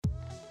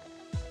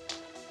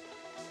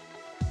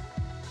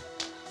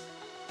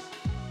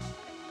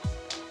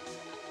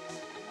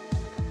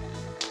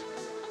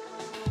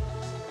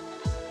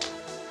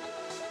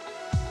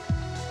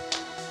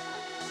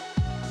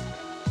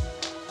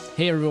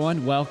Hey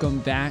everyone, welcome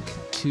back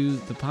to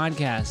the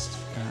podcast.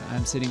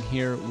 I'm sitting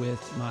here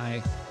with my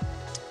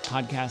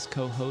podcast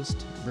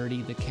co-host,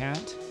 Birdie the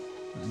cat,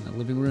 in the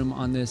living room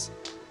on this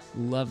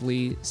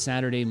lovely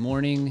Saturday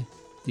morning,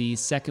 the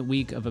second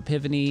week of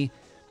Epiphany,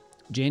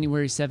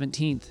 January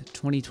 17th,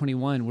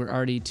 2021. We're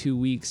already 2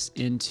 weeks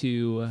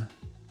into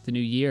the new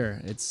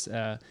year. It's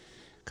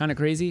kind of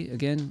crazy.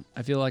 Again,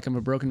 I feel like I'm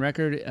a broken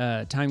record.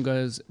 Time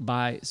goes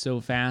by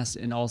so fast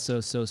and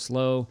also so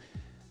slow.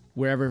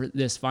 Wherever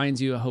this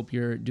finds you, I hope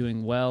you're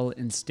doing well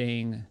and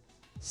staying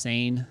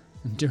sane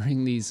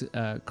during these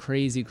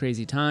crazy,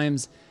 crazy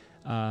times.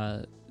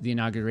 The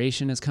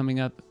inauguration is coming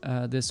up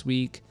this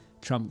week.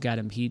 Trump got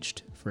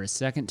impeached for a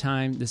second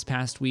time this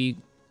past week.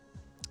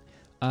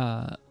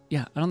 I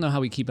don't know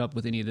how we keep up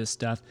with any of this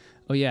stuff.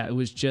 Oh yeah, it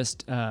was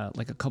just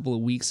like a couple of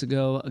weeks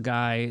ago, a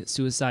guy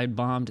suicide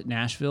bombed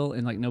Nashville,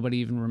 and like nobody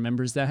even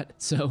remembers that.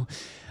 So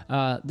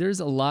there's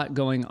a lot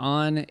going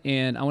on,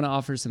 and I want to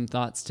offer some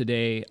thoughts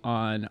today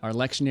on our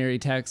lectionary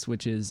text,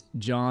 which is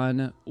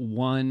John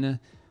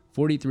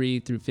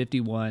 1:43 through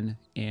 51,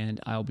 and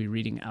I'll be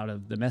reading out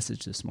of the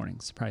Message this morning.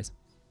 Surprise.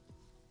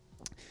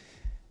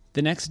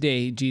 The next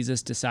day,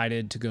 Jesus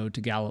decided to go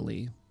to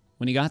Galilee.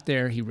 When he got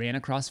there, he ran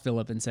across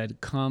Philip and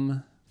said,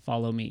 "Come,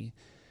 follow me."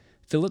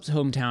 Philip's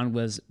hometown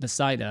was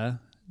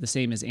Bethsaida, the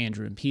same as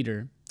Andrew and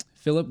Peter.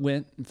 Philip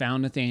went and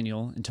found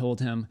Nathanael and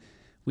told him,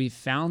 "We've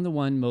found the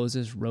one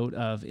Moses wrote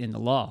of in the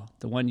law,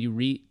 the one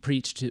you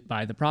preached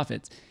by the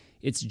prophets.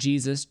 It's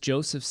Jesus,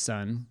 Joseph's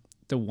son,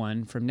 the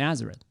one from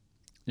Nazareth."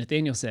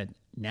 Nathanael said,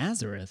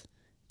 "Nazareth?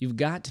 You've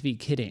got to be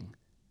kidding."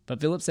 But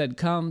Philip said,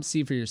 "Come,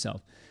 see for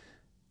yourself."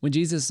 When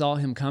Jesus saw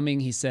him coming,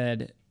 he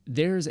said,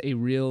 "There's a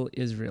real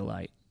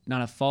Israelite,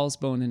 not a false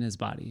bone in his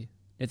body."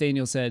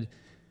 Nathanael said,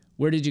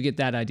 "Where did you get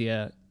that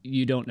idea?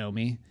 You don't know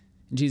me."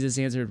 And Jesus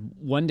answered,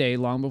 "One day,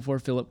 long before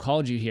Philip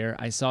called you here,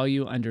 I saw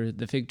you under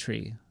the fig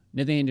tree."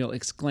 Nathanael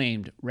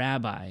exclaimed,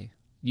 "Rabbi,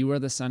 you are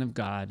the Son of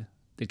God,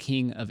 the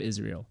King of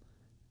Israel."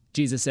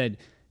 Jesus said,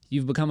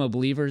 "You've become a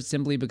believer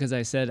simply because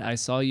I said I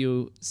saw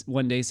you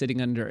one day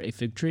sitting under a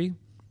fig tree?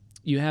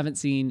 You haven't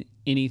seen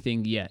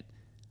anything yet.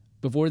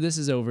 Before this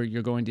is over,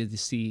 you're going to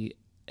see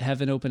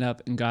heaven open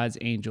up and God's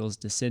angels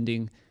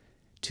descending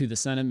to the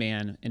Son of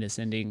Man and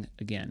ascending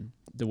again."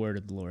 The word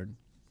of the Lord.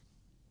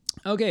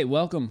 Okay,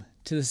 welcome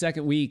to the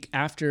second week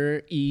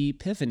after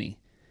Epiphany,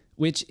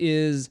 which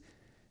is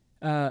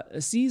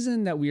a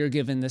season that we are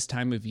given this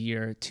time of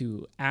year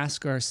to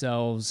ask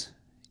ourselves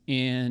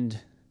and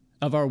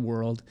of our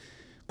world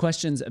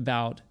questions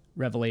about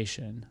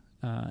revelation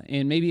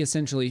and maybe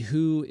essentially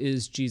who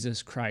is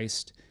Jesus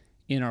Christ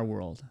in our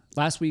world.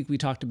 Last week we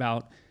talked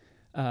about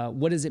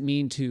what does it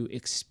mean to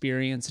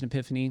experience an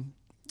epiphany?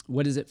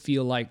 What does it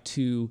feel like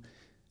to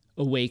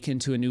awaken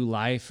to a new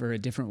life or a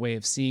different way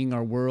of seeing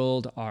our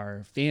world,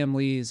 our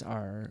families,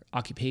 our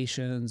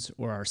occupations,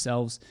 or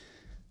ourselves?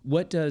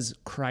 What does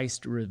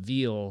Christ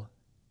reveal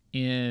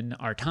in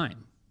our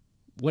time?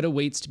 What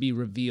awaits to be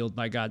revealed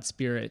by God's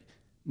Spirit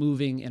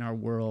moving in our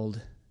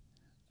world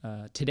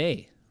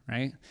today,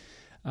 right?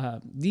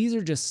 These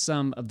are just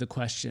some of the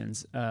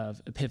questions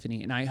of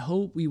Epiphany, and I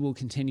hope we will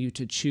continue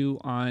to chew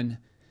on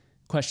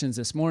questions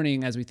this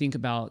morning as we think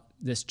about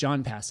this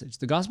John passage.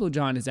 The Gospel of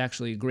John is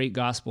actually a great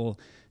gospel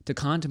to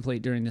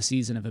contemplate during the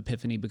season of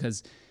Epiphany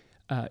because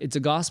it's a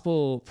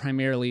gospel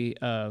primarily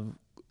of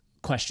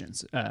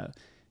questions.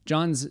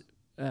 John's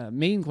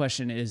main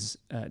question is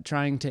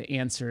trying to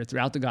answer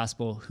throughout the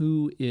gospel,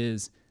 who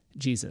is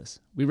Jesus?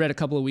 We read a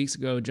couple of weeks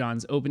ago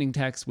John's opening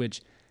text,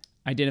 which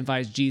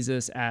identifies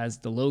Jesus as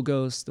the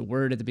Logos, the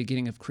Word at the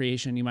beginning of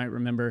creation. You might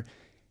remember.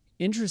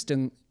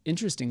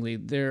 Interestingly,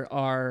 there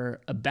are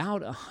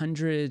about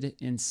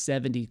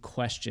 170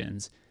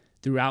 questions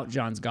throughout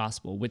John's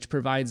gospel, which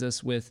provides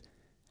us with,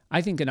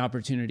 I think, an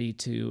opportunity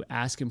to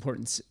ask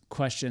important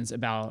questions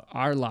about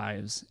our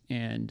lives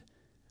and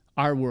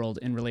our world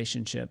in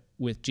relationship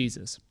with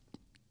Jesus.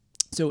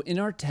 So in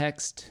our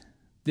text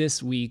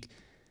this week,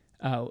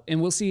 and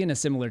we'll see in a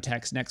similar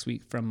text next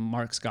week from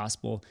Mark's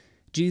gospel,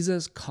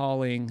 Jesus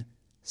calling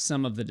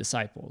some of the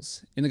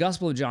disciples. In the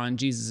Gospel of John,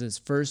 Jesus'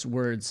 first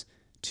words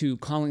to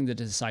calling the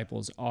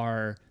disciples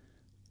are,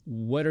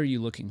 "What are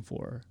you looking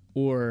for?"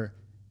 Or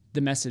the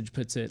Message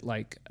puts it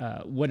like,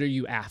 "What are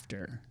you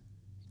after?"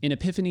 In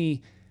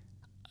Epiphany,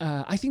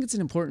 I think it's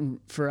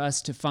important for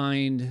us to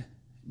find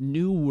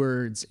new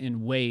words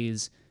and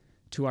ways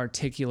to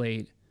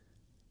articulate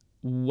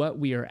what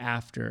we are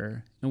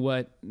after and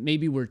what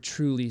maybe we're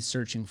truly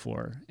searching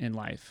for in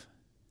life.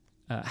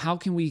 How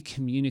can we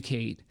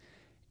communicate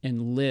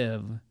and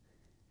live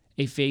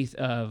a faith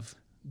of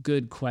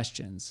good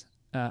questions?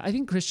 I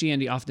think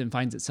Christianity often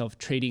finds itself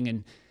trading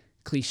in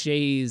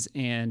cliches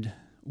and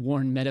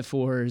worn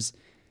metaphors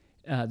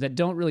that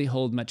don't really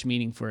hold much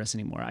meaning for us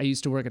anymore. I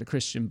used to work at a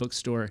Christian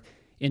bookstore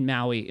in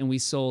Maui, and we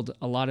sold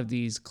a lot of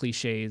these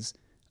cliches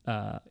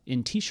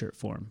in T-shirt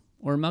form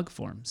or mug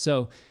form.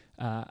 So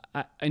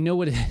I know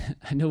what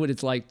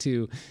it's like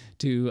to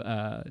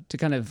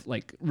kind of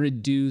like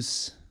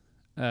reduce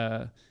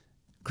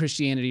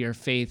Christianity or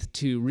faith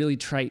to really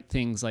trite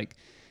things like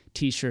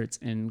T-shirts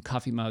and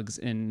coffee mugs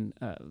and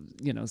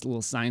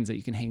little signs that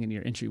you can hang in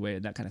your entryway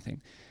and that kind of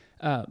thing.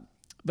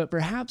 But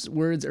perhaps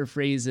words or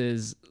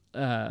phrases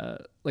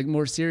like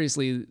more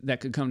seriously that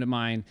could come to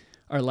mind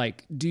are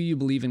like, do you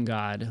believe in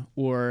God?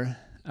 Or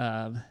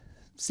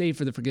save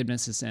for the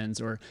forgiveness of sins?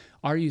 Or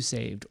are you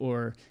saved?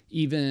 Or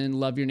even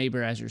love your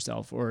neighbor as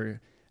yourself? Or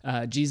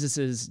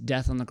Jesus's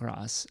death on the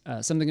cross?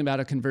 Something about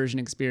a conversion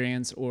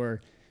experience,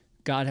 or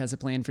God has a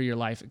plan for your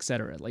life,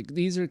 etc. Like,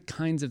 these are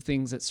kinds of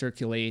things that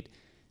circulate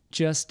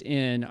just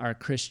in our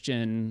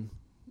Christian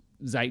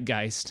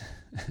zeitgeist,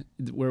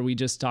 where we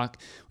just kind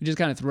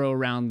of throw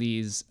around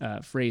these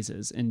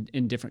phrases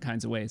in different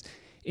kinds of ways.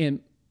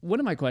 And one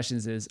of my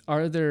questions is,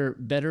 are there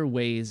better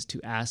ways to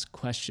ask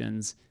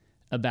questions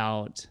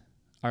about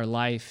our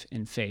life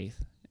and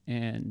faith?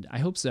 And I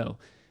hope so.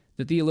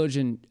 The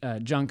theologian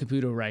John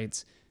Caputo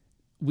writes,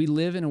 we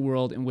live in a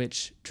world in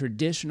which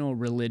traditional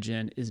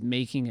religion is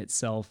making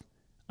itself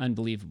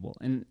unbelievable.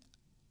 And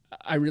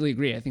I really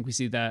agree. I think we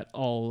see that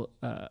all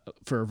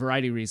for a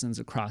variety of reasons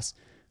across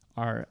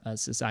our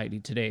society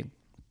today.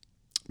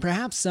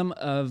 Perhaps some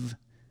of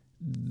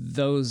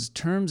those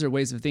terms or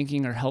ways of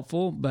thinking are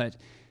helpful, but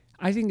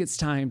I think it's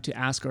time to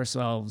ask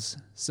ourselves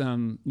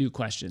some new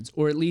questions,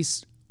 or at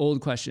least old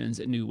questions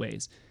in new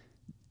ways.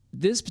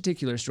 This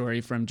particular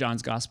story from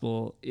John's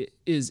Gospel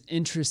is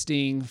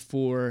interesting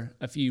for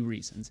a few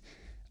reasons.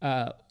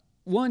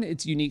 One,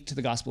 it's unique to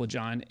the Gospel of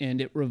John, and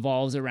it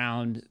revolves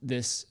around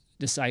this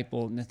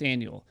disciple,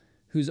 Nathanael,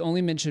 who's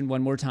only mentioned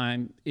one more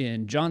time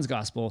in John's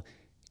Gospel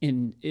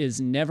and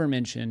is never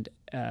mentioned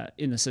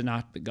in the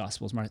Synoptic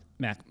Gospels,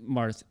 Matthew,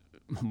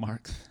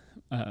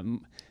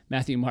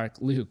 Mark,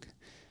 Luke.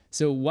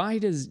 So why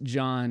does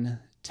John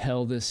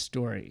tell this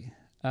story?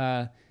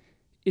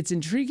 It's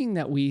intriguing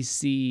that we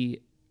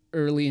see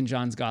early in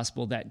John's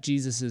Gospel that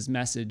Jesus'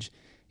 message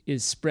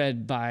is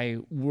spread by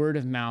word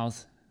of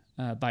mouth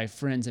by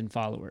friends and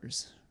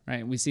followers,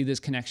 right? We see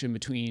this connection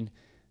between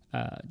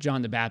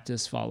John the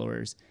Baptist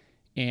followers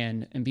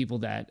and people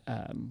that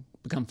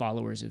become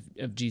followers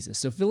of Jesus.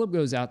 So Philip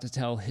goes out to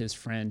tell his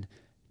friend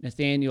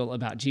Nathanael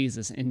about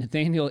Jesus, and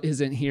Nathanael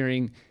isn't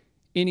hearing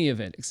any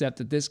of it, except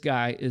that this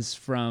guy is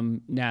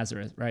from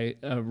Nazareth, right?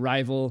 A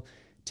rival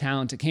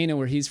town to Cana,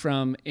 where he's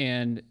from,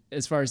 and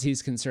as far as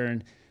he's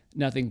concerned,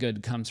 nothing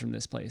good comes from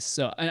this place.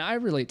 So, and I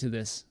relate to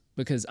this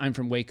because I'm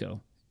from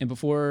Waco, and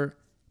before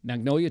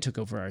Magnolia took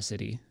over our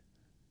city,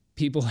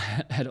 people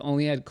had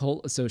only had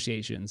cult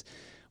associations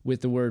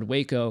with the word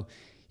Waco,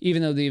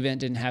 even though the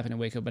event didn't happen in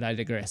Waco, but I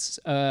digress.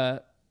 I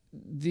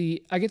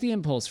get the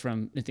impulse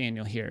from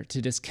Nathanael here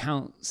to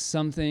discount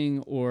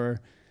something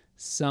or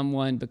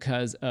someone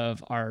because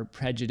of our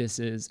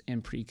prejudices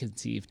and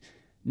preconceived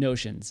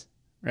notions,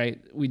 right?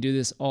 We do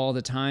this all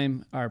the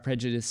time. Our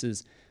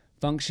prejudices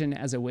function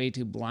as a way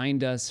to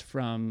blind us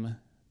from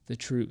the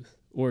truth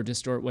or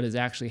distort what is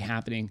actually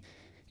happening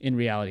in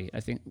reality. I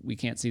think we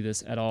can't see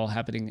this at all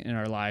happening in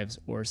our lives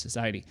or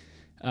society.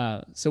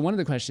 So one of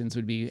the questions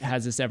would be,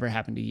 has this ever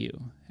happened to you?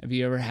 Have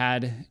you ever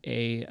had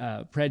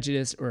a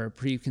prejudice or a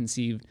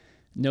preconceived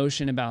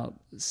notion about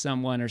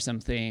someone or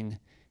something,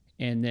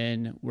 and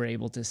then were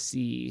able to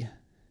see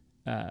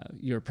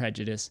your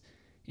prejudice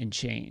and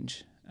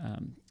change?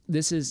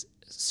 This is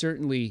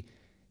certainly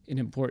an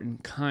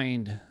important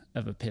kind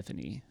of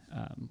epiphany,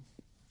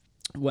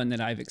 one that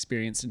I've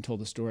experienced and told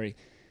the story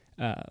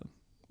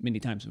many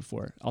times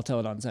before. I'll tell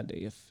it on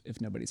Sunday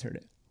if nobody's heard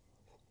it.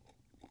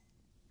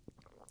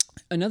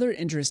 Another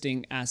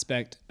interesting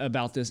aspect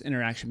about this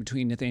interaction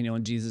between Nathanael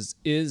and Jesus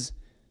is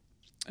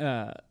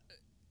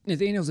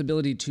Nathanael's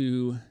ability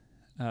to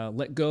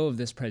let go of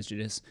this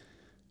prejudice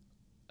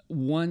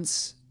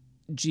once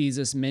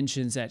Jesus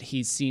mentions that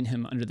he's seen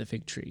him under the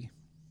fig tree.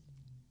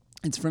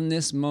 It's from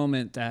this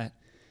moment that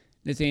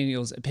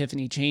Nathanael's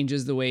epiphany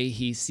changes the way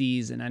he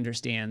sees and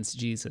understands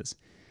Jesus.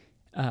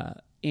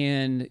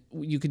 And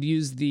you could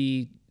use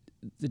the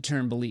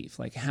term belief,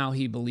 like how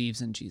he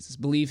believes in Jesus.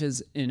 Belief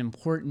is an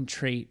important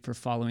trait for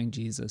following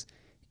Jesus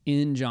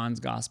in John's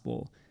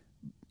Gospel.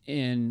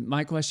 And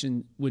my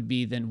question would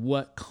be then,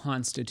 what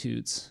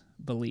constitutes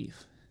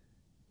belief?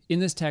 In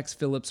this text,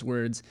 Philip's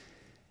words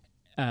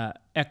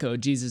echo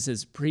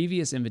Jesus'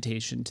 previous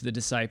invitation to the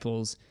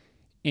disciples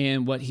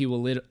and what he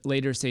will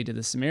later say to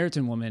the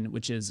Samaritan woman,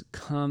 which is,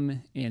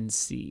 come and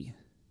see.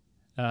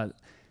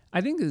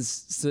 I think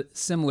is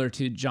similar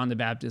to John the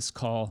Baptist's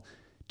call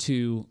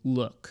to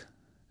look.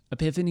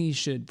 Epiphany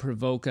should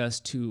provoke us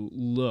to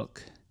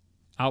look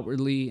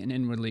outwardly and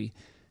inwardly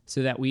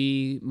so that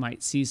we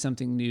might see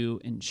something new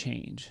and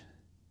change.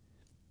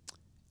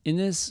 In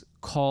this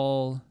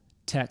call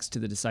text to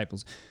the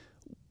disciples,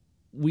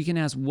 we can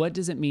ask, what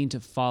does it mean to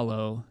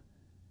follow,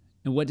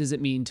 and what does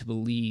it mean to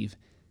believe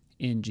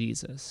in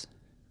Jesus?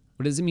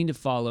 What does it mean to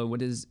follow?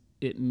 What does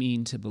it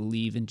mean to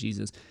believe in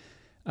Jesus?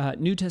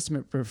 New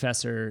Testament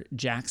professor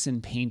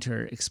Jackson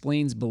Painter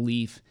explains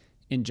belief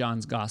in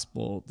John's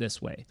Gospel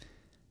this way.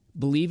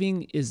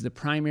 Believing is the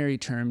primary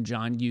term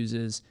John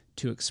uses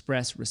to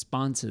express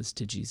responses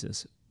to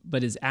Jesus,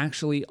 but is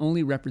actually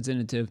only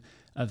representative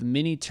of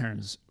many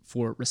terms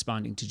for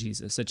responding to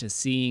Jesus, such as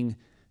seeing,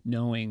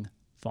 knowing,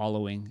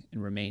 following,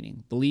 and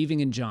remaining.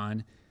 Believing in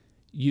John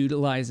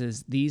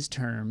utilizes these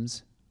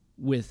terms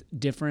with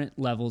different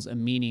levels of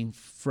meaning,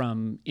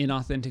 from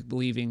inauthentic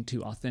believing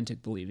to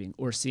authentic believing,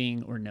 or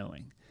seeing or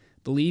knowing.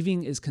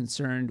 Believing is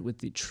concerned with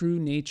the true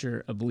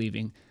nature of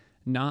believing,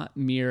 not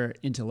mere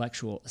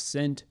intellectual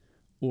assent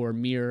or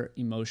mere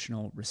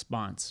emotional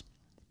response.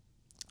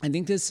 I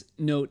think this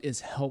note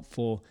is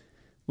helpful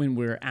when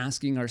we're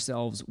asking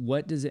ourselves,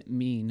 what does it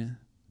mean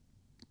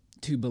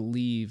to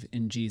believe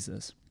in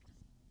Jesus?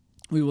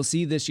 We will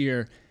see this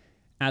year,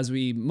 as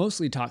we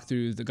mostly talk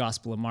through the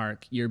Gospel of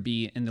Mark. Year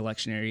B in the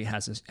lectionary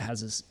has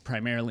us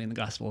primarily in the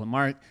Gospel of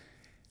Mark,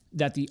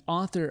 that the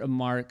author of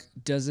Mark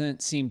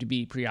doesn't seem to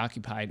be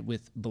preoccupied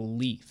with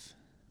belief,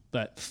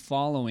 but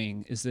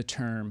following is the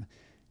term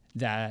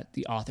that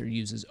the author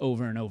uses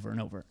over and over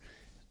and over.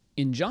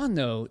 In John,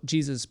 though,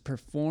 Jesus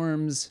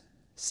performs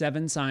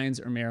 7 signs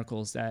or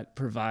miracles that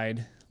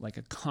provide like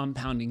a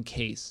compounding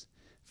case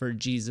for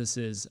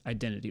Jesus's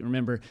identity.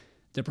 Remember,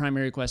 the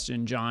primary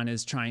question John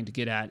is trying to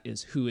get at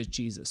is, who is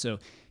Jesus? So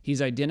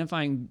he's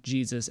identifying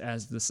Jesus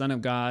as the Son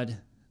of God,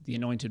 the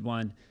Anointed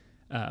One,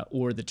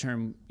 or the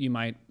term you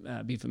might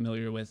be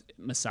familiar with,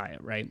 Messiah,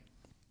 right?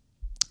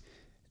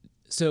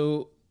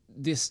 So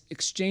this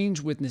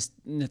exchange with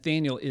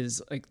Nathanael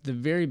is like the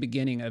very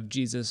beginning of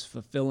Jesus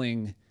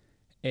fulfilling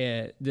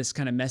this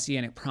kind of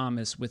messianic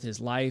promise with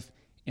his life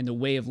and the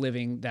way of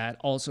living that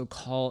also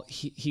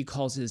he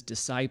calls his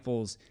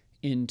disciples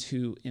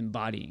into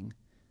embodying.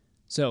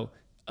 So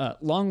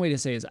long way to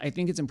say is, I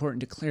think it's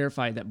important to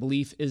clarify that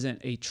belief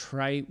isn't a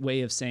trite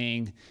way of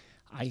saying,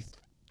 I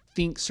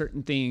think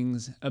certain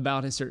things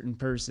about a certain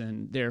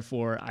person,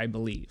 therefore I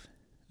believe.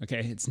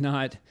 Okay, it's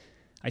not,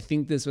 I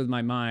think this with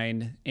my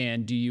mind,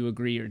 and do you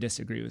agree or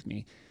disagree with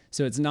me?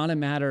 So it's not a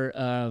matter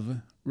of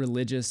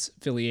religious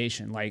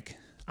affiliation, like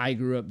I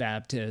grew up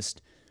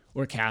Baptist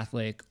or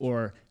Catholic,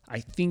 or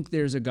I think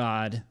there's a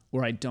God,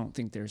 or I don't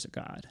think there's a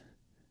God.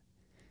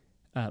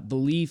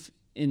 Belief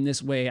in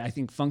this way, I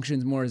think,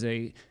 functions more as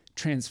a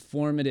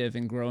transformative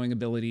and growing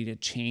ability to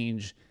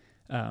change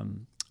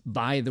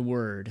by the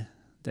word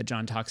that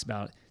John talks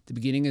about, the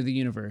beginning of the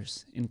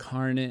universe,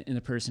 incarnate in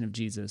the person of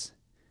Jesus,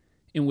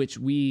 in which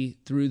we,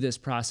 through this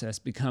process,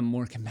 become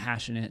more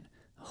compassionate,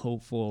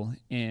 hopeful,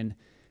 and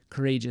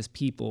courageous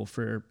people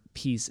for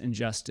peace and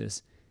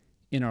justice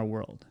in our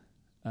world.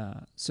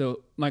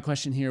 So my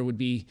question here would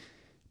be,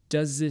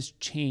 does this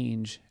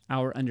change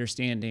our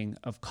understanding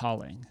of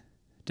calling?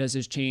 Does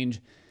this change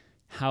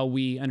how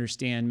we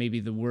understand maybe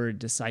the word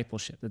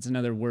discipleship? That's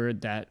another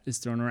word that is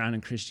thrown around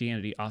in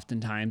Christianity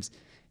oftentimes,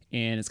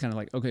 and it's kind of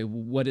like, okay,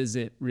 what does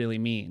it really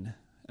mean?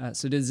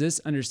 So does this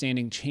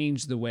understanding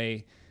change the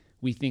way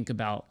we think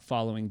about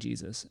following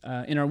Jesus?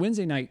 In our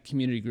Wednesday night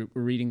community group,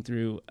 we're reading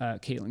through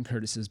Caitlin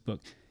Curtis's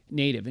book,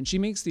 Native, and she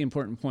makes the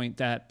important point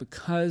that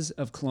because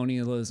of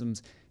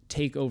colonialism's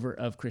takeover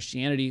of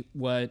Christianity,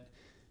 what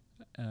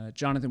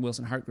Jonathan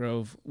Wilson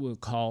Hartgrove will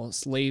call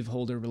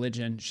slaveholder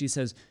religion, she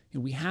says,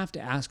 we have to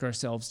ask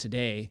ourselves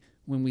today,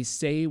 when we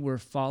say we're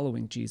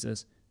following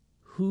Jesus,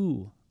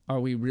 who are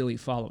we really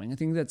following? I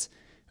think that's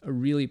a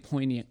really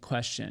poignant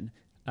question.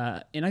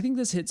 And I think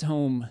this hits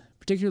home,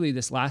 particularly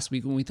this last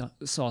week when we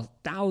saw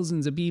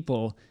thousands of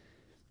people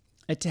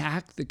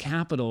attack the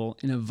Capitol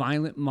in a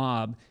violent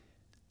mob,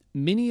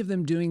 many of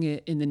them doing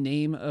it in the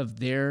name of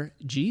their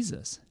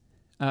Jesus.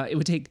 It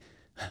would take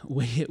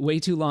way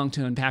too long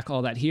to unpack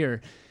all that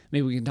here.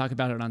 Maybe we can talk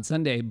about it on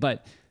Sunday,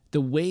 but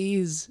the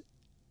ways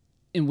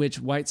in which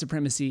white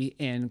supremacy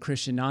and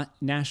Christian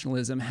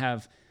nationalism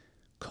have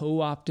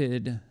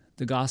co-opted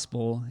the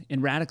gospel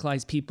and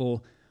radicalized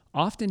people,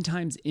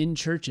 oftentimes in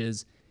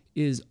churches,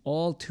 is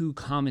all too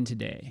common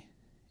today.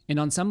 And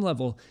on some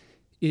level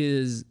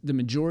is the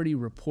majority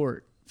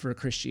report for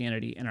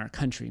Christianity in our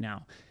country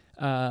now.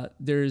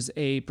 There's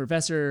a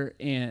professor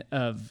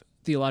of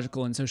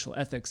theological and social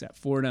ethics at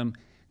Fordham,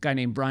 guy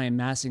named Brian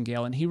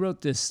Massengale, and he wrote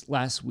this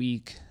last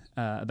week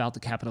about the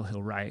Capitol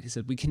Hill riot. He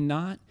said, we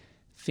cannot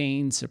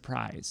feign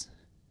surprise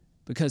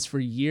because for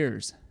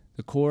years,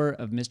 the core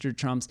of Mr.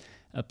 Trump's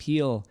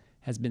appeal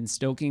has been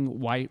stoking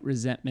white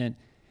resentment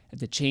at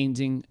the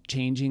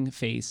changing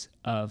face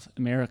of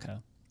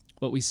America.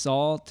 What we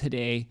saw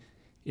today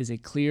is a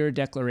clear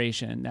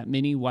declaration that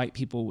many white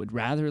people would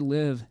rather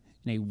live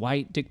in a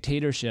white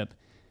dictatorship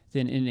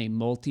than in a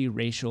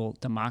multiracial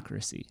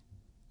democracy.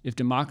 If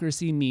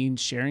democracy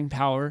means sharing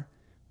power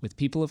with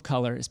people of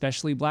color,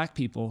 especially black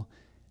people,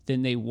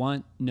 then they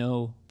want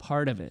no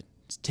part of it.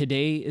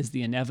 Today is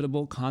the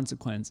inevitable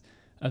consequence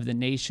of the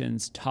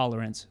nation's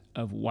tolerance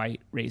of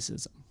white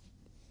racism.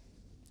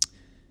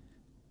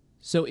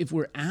 So if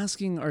we're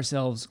asking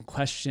ourselves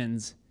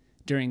questions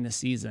during the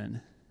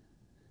season,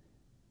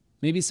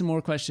 maybe some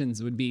more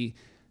questions would be,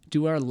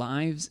 do our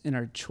lives and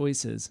our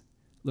choices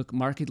look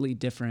markedly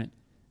different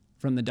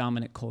from the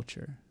dominant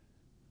culture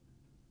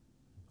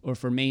or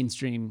for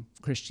mainstream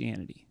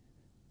Christianity?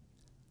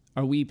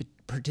 Are we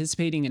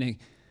participating in a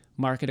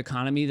market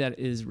economy that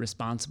is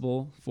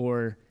responsible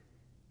for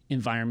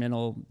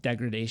environmental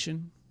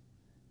degradation?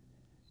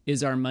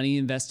 Is our money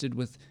invested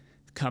with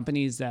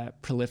companies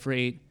that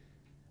proliferate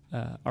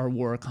our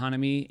war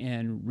economy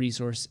and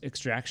resource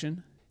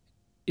extraction?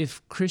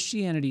 If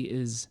Christianity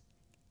is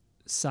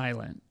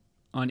silent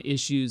on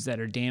issues that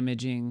are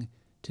damaging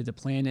to the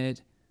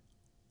planet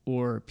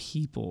or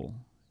people,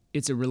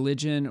 it's a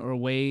religion or a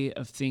way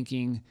of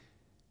thinking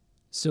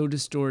so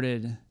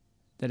distorted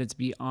that it's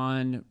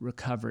beyond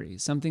recovery.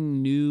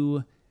 Something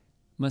new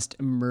must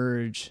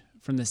emerge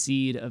from the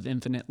seed of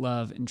infinite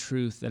love and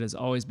truth that has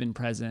always been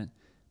present,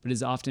 but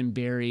is often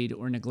buried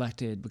or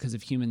neglected because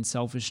of human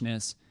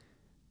selfishness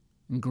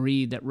and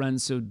greed that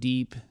runs so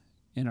deep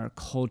in our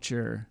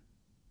culture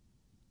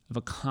of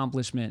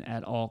accomplishment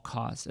at all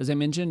costs. As I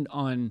mentioned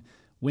on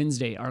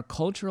Wednesday, our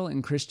cultural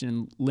and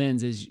Christian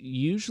lens is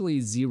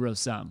usually zero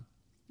sum.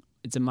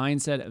 It's a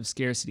mindset of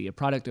scarcity, a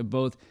product of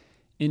both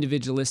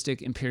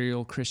individualistic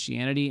imperial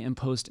Christianity and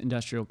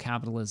post-industrial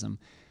capitalism.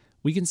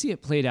 We can see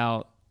it played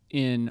out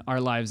in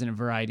our lives in a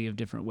variety of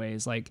different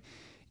ways. Like,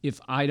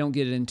 if I don't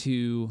get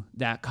into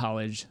that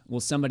college, well,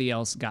 somebody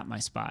else got my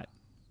spot.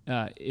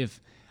 If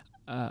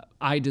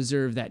I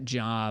deserve that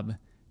job,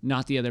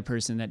 not the other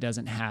person that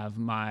doesn't have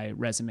my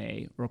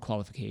resume or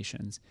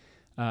qualifications.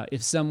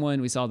 If someone,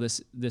 we saw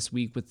this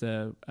week with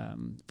the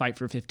Fight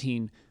for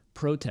 15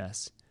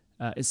 protests,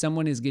 if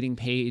someone is getting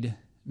paid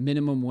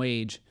minimum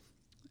wage,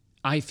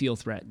 I feel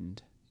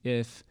threatened.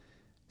 If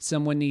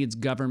someone needs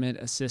government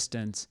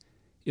assistance,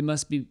 it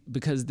must be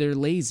because they're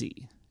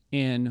lazy.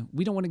 And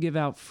we don't want to give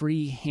out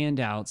free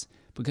handouts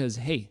because,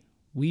 hey,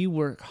 we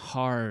work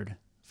hard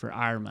for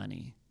our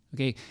money.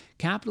 Okay?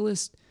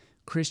 Capitalist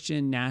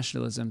Christian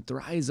nationalism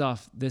thrives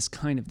off this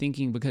kind of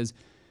thinking because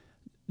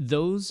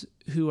those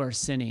who are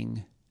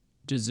sinning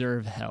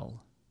deserve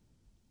hell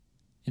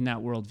in that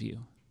worldview.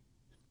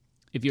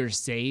 If you're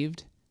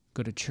saved,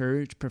 go to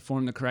church,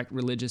 perform the correct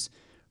religious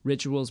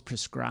rituals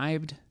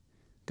prescribed,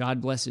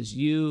 God blesses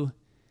you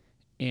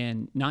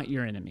and not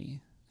your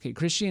enemy. Okay,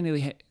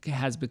 Christianity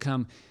has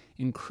become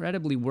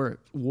incredibly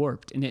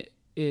warped, and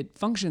it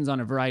functions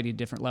on a variety of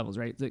different levels,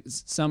 right?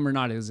 Some are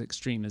not as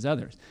extreme as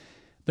others,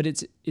 but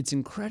it's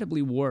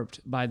incredibly warped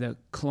by the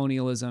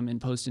colonialism and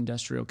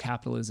post-industrial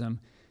capitalism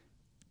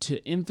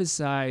to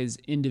emphasize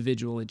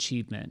individual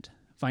achievement,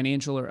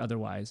 financial or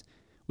otherwise,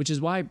 which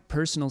is why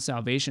personal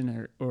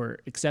salvation or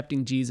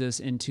accepting Jesus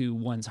into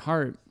one's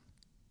heart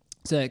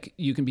so that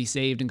you can be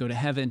saved and go to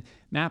heaven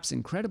maps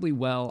incredibly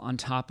well on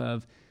top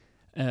of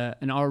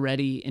an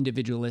already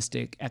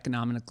individualistic,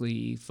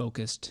 economically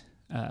focused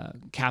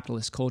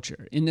capitalist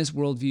culture. In this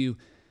worldview,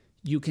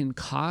 you can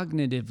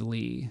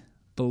cognitively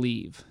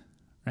believe,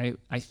 right?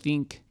 I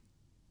think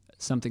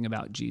something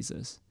about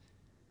Jesus,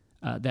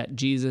 that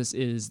Jesus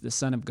is the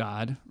Son of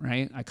God,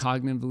 right? I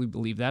cognitively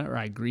believe that, or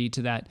I agree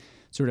to that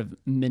sort of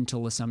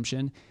mental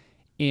assumption.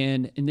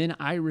 And then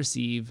I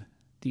receive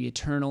the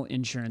eternal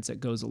insurance that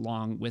goes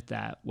along with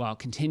that while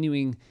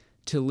continuing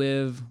to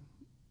live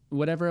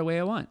whatever way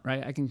I want,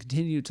 right? I can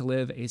continue to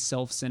live a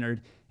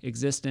self-centered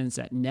existence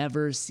that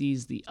never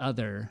sees the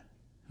other,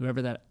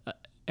 whoever that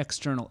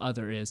external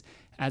other is,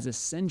 as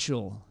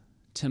essential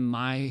to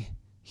my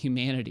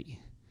humanity,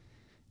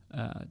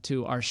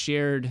 to our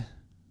shared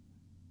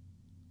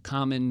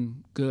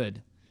common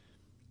good,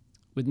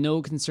 with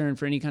no concern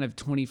for any kind of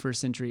 21st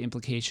century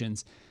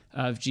implications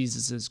of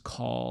Jesus's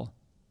call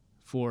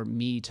for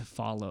me to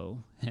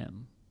follow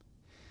him.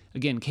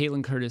 Again,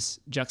 Caitlin Curtis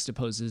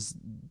juxtaposes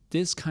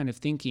this kind of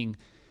thinking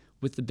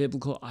with the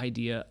biblical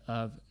idea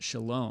of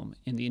shalom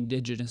and the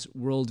indigenous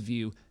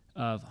worldview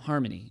of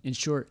harmony. In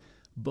short,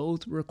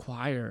 both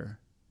require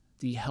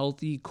the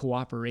healthy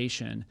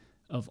cooperation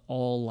of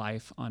all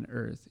life on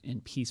earth in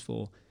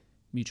peaceful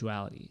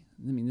mutuality.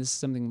 I mean, this is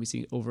something we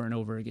see over and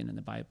over again in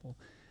the Bible.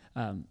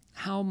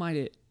 How might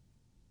it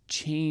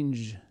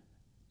change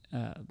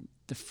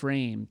the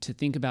frame to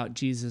think about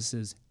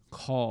Jesus's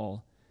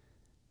call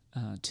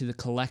to the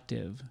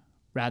collective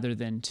rather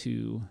than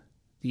to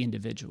the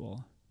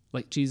individual?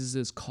 Like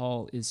Jesus's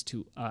call is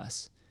to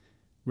us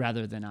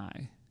rather than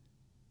I.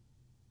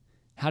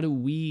 How do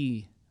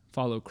we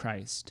follow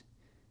Christ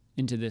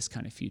into this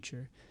kind of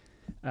future?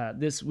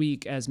 This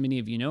week, as many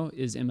of you know,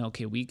 is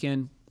MLK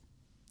weekend.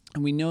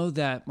 And we know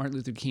that Martin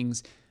Luther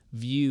King's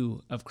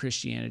view of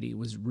Christianity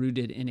was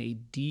rooted in a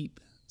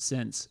deep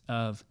sense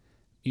of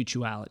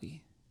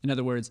mutuality. In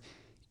other words,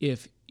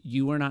 if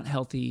you are not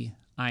healthy,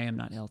 I am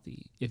not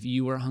healthy. If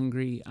you are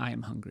hungry, I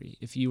am hungry.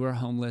 If you are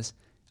homeless,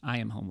 I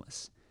am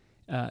homeless.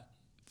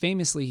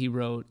 Famously, he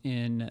wrote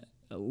in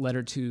a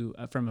letter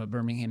from a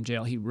Birmingham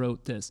jail, he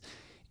wrote this: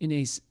 in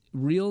a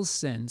real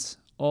sense,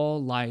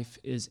 all life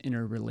is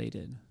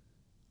interrelated.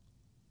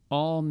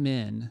 All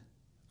men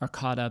are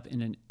caught up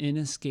in an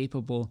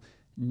inescapable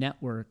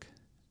network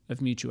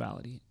of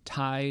mutuality,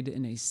 tied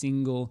in a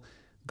single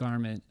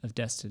garment of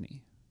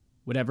destiny.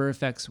 Whatever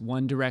affects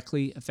one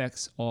directly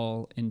affects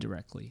all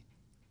indirectly.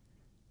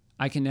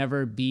 I can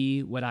never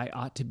be what I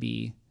ought to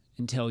be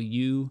until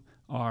you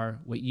are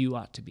what you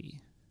ought to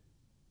be.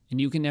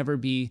 And you can never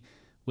be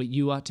what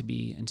you ought to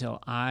be until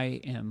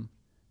I am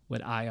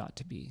what I ought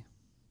to be.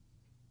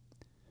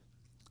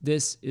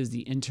 This is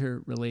the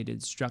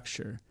interrelated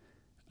structure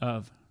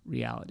of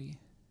reality.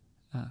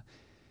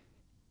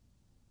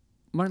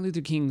 Martin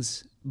Luther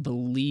King's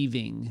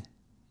believing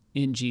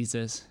in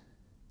Jesus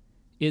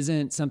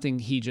isn't something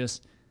he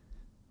just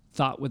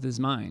thought with his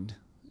mind.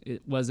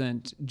 It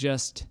wasn't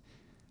just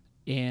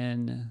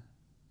an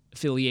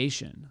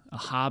affiliation, a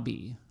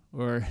hobby,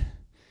 or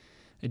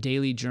a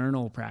daily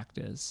journal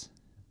practice.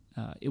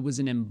 It was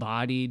an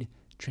embodied,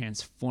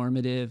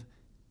 transformative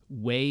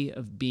way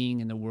of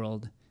being in the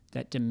world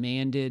that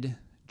demanded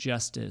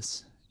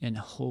justice and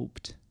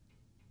hoped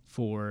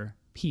for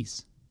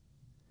peace.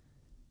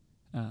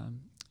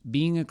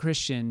 Being a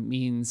Christian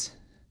means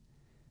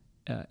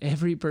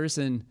every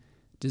person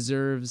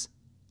deserves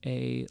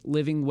a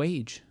living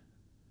wage.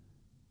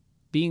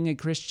 Being a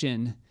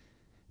Christian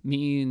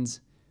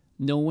means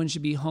no one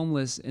should be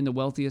homeless in the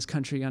wealthiest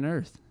country on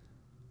earth.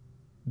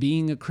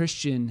 Being a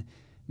Christian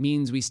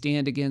means we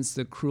stand against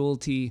the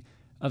cruelty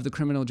of the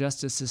criminal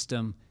justice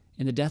system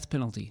and the death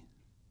penalty.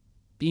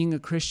 Being a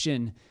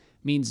Christian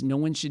means no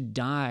one should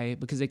die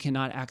because they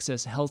cannot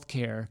access health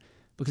care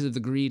because of the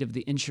greed of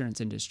the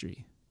insurance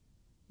industry.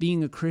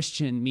 Being a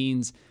Christian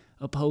means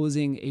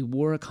opposing a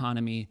war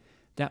economy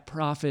that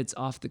profits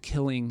off the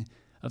killing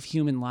of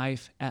human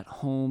life at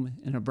home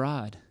and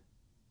abroad.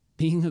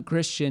 Being a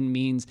Christian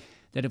means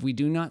that if we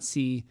do not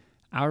see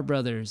our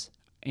brothers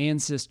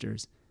and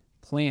sisters,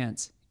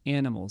 plants,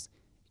 animals,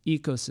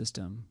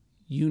 ecosystem,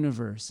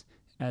 universe,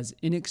 as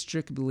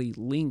inextricably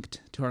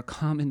linked to our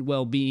common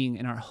well-being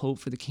and our hope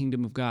for the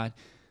kingdom of God,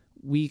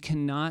 we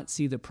cannot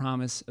see the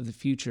promise of the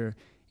future,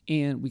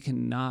 and we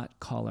cannot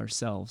call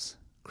ourselves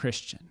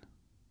Christian.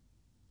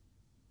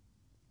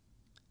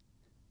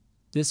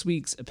 This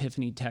week's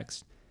Epiphany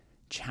text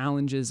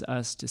challenges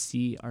us to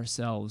see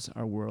ourselves,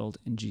 our world,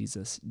 and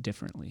Jesus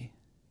differently,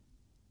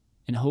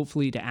 and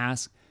hopefully to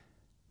ask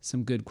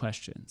some good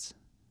questions.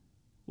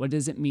 What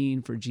does it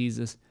mean for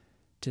Jesus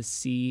to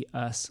see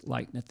us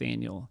like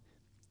Nathanael,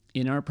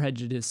 in our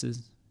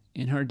prejudices,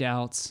 in our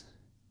doubts,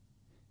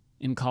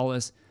 and call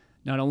us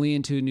not only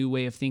into a new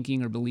way of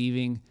thinking or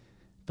believing,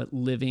 but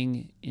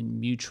living in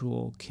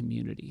mutual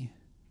community?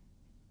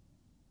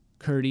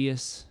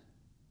 Courteous,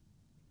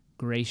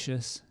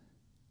 gracious,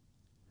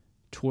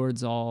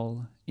 towards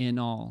all, in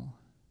all.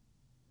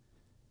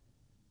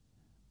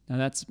 Now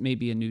that's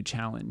maybe a new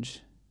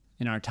challenge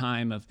in our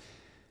time of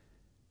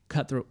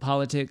cutthroat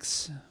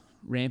politics,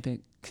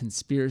 rampant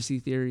conspiracy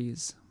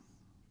theories.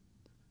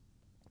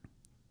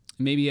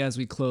 Maybe as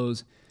we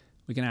close,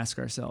 we can ask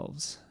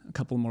ourselves a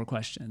couple more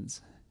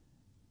questions.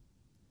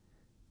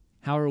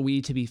 How are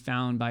we to be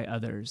found by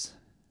others?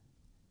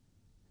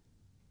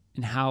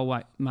 And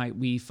how might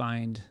we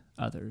find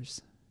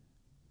others?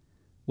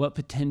 What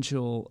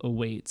potential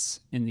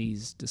awaits in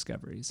these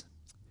discoveries?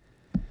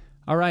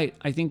 All right,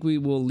 I think we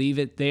will leave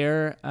it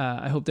there.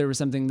 I hope there was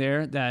something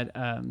there that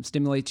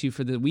stimulates you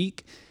for the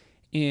week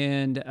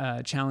and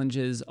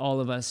challenges all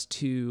of us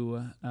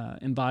to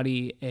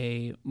embody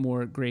a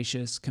more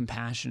gracious,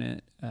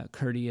 compassionate,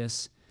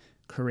 courteous,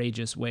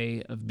 courageous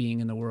way of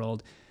being in the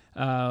world.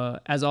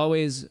 As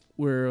always,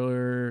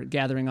 we're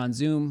gathering on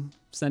Zoom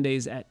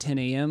Sundays at 10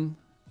 a.m.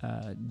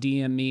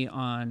 DM me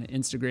on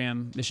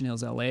Instagram, Mission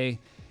Hills LA,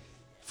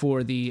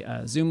 for the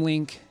Zoom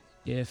link.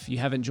 If you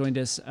haven't joined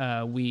us,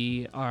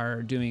 we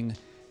are doing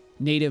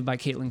Native by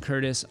Caitlin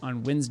Curtis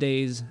on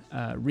Wednesdays.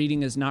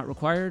 Reading is not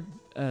required,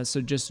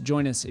 so just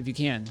join us if you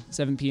can,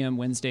 7 p.m.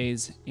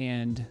 Wednesdays.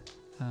 And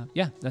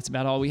that's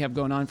about all we have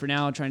going on for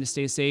now, trying to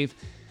stay safe.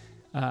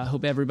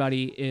 Hope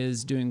everybody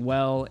is doing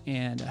well,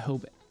 and I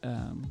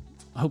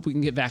hope we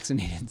can get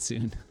vaccinated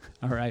soon.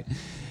 All right.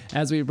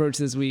 As we approach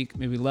this week,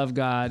 may we love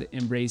God,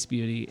 embrace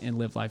beauty, and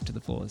live life to the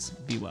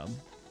fullest. Be well.